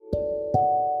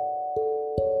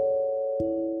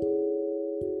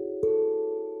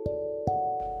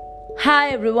Hi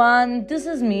everyone, this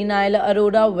is me Naila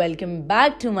Arora. Welcome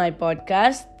back to my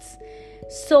podcasts.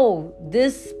 So,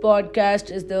 this podcast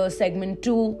is the segment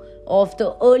 2 of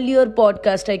the earlier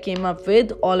podcast I came up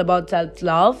with all about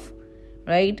self-love,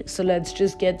 right? So, let's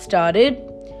just get started.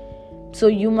 So,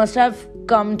 you must have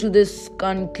come to this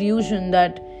conclusion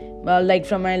that like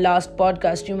from my last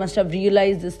podcast, you must have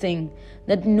realized this thing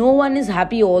that no one is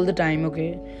happy all the time,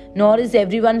 okay? Nor is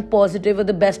everyone positive or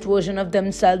the best version of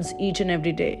themselves each and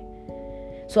every day.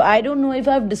 So I don't know if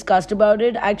I've discussed about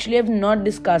it. Actually, I've not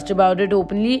discussed about it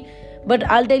openly, but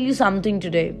I'll tell you something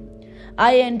today.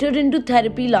 I entered into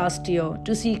therapy last year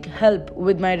to seek help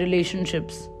with my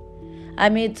relationships. I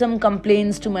made some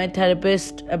complaints to my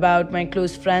therapist about my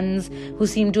close friends who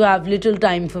seem to have little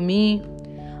time for me.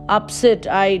 Upset,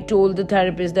 I told the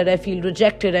therapist that I feel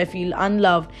rejected, I feel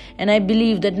unloved, and I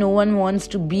believe that no one wants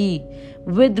to be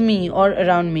with me or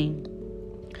around me.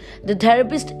 The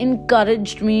therapist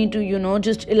encouraged me to,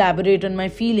 just elaborate on my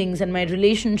feelings and my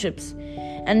relationships,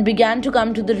 and began to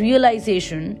come to the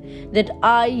realization that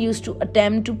I used to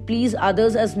attempt to please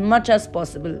others as much as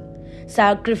possible,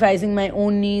 sacrificing my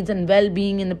own needs and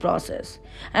well-being in the process.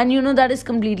 And that is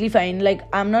completely fine. Like,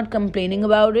 I'm not complaining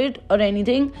about it or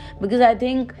anything, because I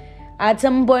think at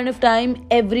some point of time,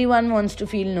 everyone wants to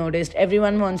feel noticed,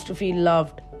 everyone wants to feel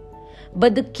loved.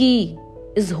 But the key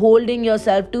is holding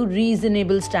yourself to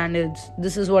reasonable standards.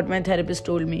 This is what my therapist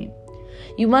told me.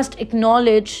 You must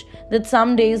acknowledge that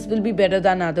some days will be better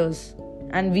than others,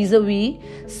 and vis-a-vis,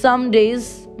 some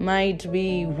days might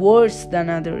be worse than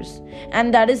others,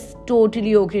 and that is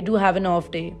totally okay to have an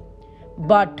off day.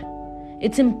 But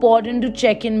it's important to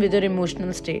check in with your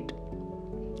emotional state.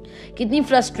 कितनी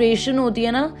frustration होती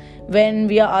है ना when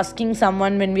we are asking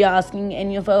someone, when we are asking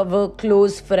any of our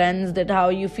close friends that how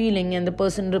are you feeling, and the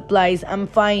person replies, I'm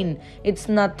fine, it's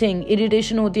nothing.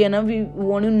 Irritation होती है ना, we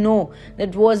want to know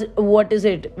that what is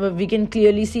it. We can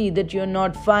clearly see that you're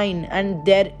not fine and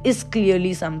there is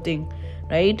clearly something,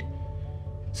 right?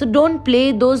 So don't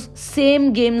play those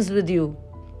same games with you.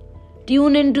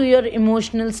 Tune into your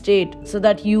emotional state so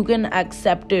that you can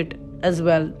accept it as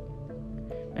well.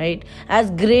 Right?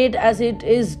 As great as it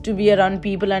is to be around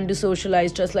people and to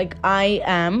socialize, just like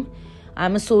I'm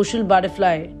a social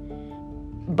butterfly.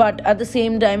 But at the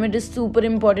same time, it is super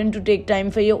important to take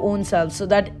time for your own self so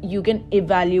that you can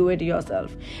evaluate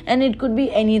yourself. And it could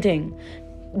be anything.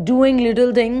 Doing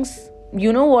little things.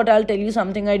 You know what? I'll tell you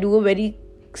something. I do a very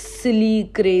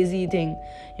silly, crazy thing.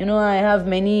 I have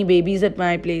many babies at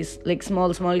my place, like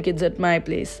small kids at my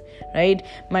place, right?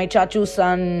 My chachu's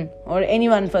son or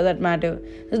anyone for that matter.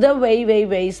 So they're very, very,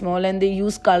 very small and they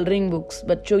use coloring books.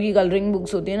 बच्चों की coloring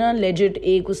books होती है ना, legit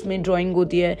एक उसमें drawing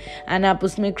होती है and आप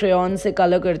उसमें crayon से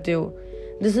color करते हो.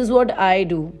 This is what I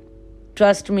do.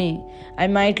 Trust me, I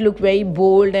might look very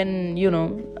bold and,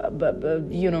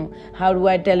 how do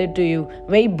I tell it to you?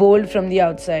 Very bold from the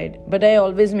outside. But I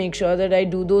always make sure that I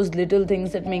do those little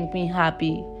things that make me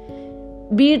happy.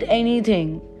 Be it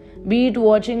anything. Be it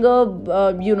watching a,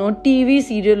 TV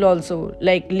serial also.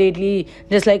 Like lately,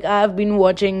 just like I've been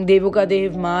watching Devo Ka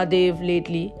Dev, Mahadev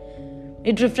lately.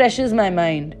 It refreshes my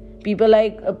mind.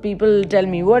 People tell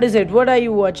me, what is it? What are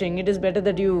you watching? It is better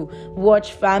that you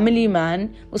watch Family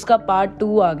Man. Uska part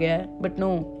 2 aa gaya hai. But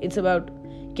no, it's about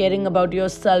caring about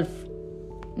yourself.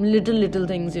 Little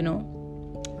things,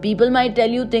 People might tell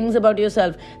you things about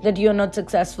yourself, that you're not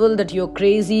successful, that you're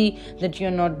crazy, that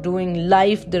you're not doing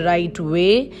life the right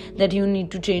way, that you need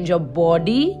to change your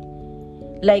body.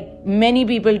 Like many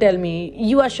people tell me,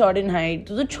 you are short in height,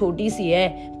 tu to choti si hai,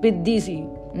 piddi si.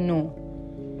 No.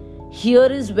 Here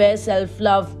is where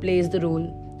self-love plays the role.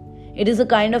 It is a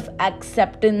kind of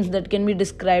acceptance that can be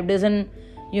described as an,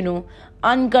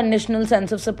 unconditional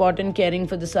sense of support and caring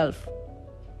for the self.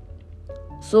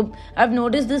 So I've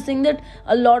noticed this thing that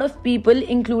a lot of people,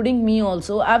 including me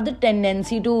also, have the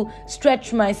tendency to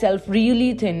stretch myself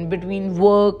really thin between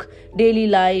work, daily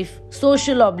life,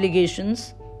 social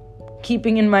obligations,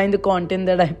 keeping in mind the content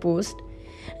that I post.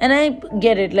 And I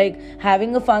get it, like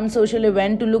having a fun social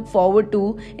event to look forward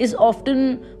to is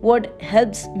often what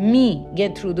helps me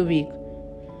get through the week.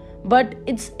 But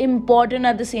it's important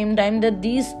at the same time that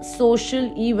these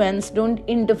social events don't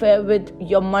interfere with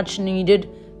your much needed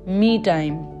me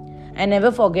time. I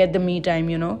never forget the me time,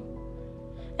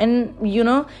 And,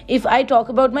 if I talk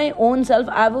about my own self,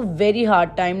 I have a very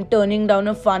hard time turning down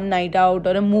a fun night out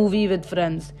or a movie with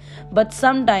friends. But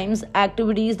sometimes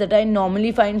activities that I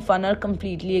normally find fun are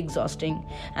completely exhausting.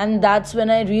 And that's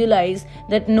when I realize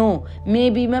that no,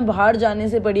 maybe मैं बाहर जाने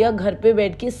से बढ़िया घर पे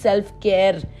बैठ के self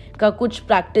care का कुछ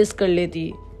practice कर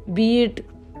लेती. Be it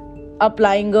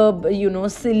applying a,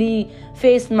 silly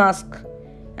face mask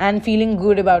and feeling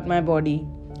good about my body.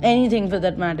 Anything for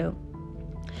that matter.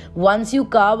 Once you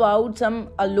carve out some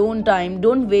alone time,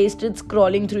 don't waste it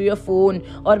scrolling through your phone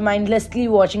or mindlessly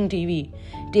watching TV.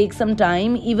 Take some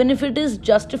time, even if it is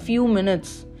just a few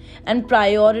minutes, and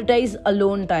prioritize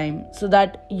alone time so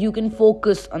that you can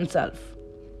focus on self.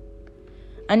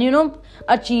 And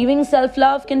achieving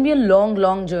self-love can be a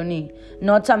long journey,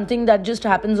 not something that just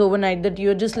happens overnight, that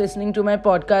you're just listening to my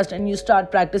podcast and you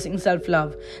start practicing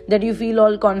self-love, that you feel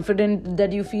all confident,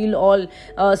 that you feel all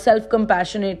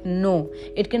self-compassionate. No,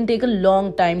 it can take a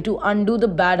long time to undo the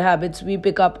bad habits we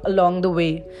pick up along the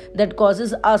way that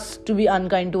causes us to be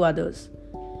unkind to others.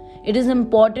 It is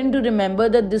important to remember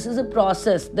that this is a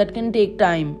process that can take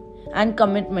time and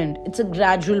commitment. It's a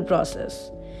gradual process.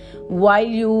 While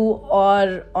you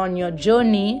are on your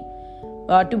journey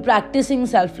to practicing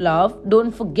self-love,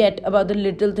 don't forget about the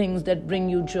little things that bring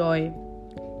you joy.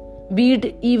 Be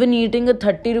it even eating a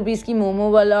 30 rupees ki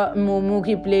momo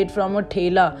ki plate from a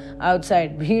thela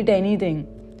outside, be it anything.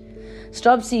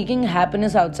 Stop seeking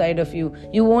happiness outside of you.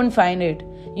 You won't find it.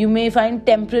 You may find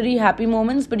temporary happy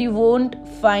moments, but you won't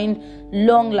find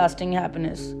long-lasting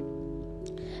happiness.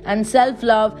 And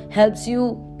self-love helps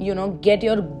you, get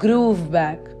your groove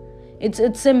back. It's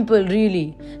simple,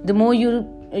 really. The more you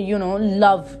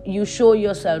love, you show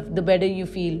yourself, the better you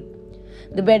feel.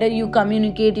 The better you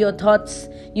communicate your thoughts,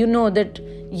 you know that,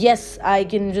 yes, I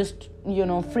can just,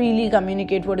 freely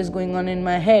communicate what is going on in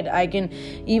my head. I can,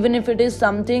 even if it is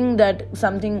something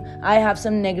I have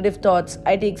some negative thoughts,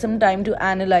 I take some time to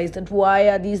analyze that why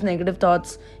are these negative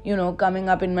thoughts, coming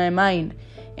up in my mind,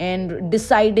 and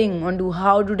deciding on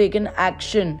how to take an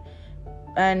action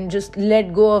and just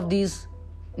let go of these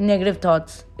negative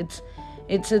thoughts.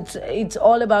 It's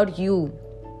all about you.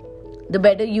 The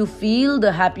better you feel,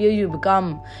 the happier you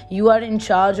become. You are in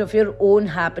charge of your own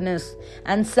happiness,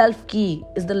 and self-key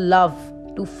is the love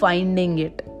to finding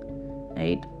it,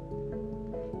 right?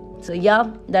 So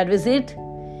yeah, that was it.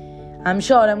 I'm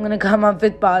sure I'm going to come up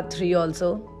with part 3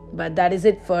 also, but that is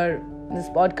it for this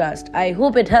podcast. I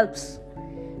hope it helps.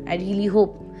 I really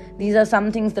hope. These are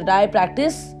some things that I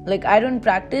practice. Like, I don't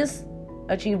practice,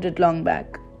 achieved it long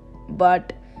back,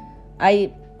 but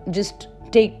I just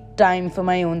take time for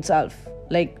my own self,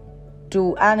 like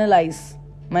to analyze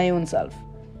my own self,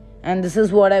 and this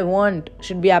is what I want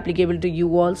should be applicable to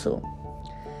you also.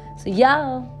 So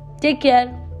yeah, take care,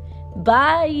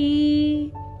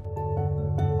 bye.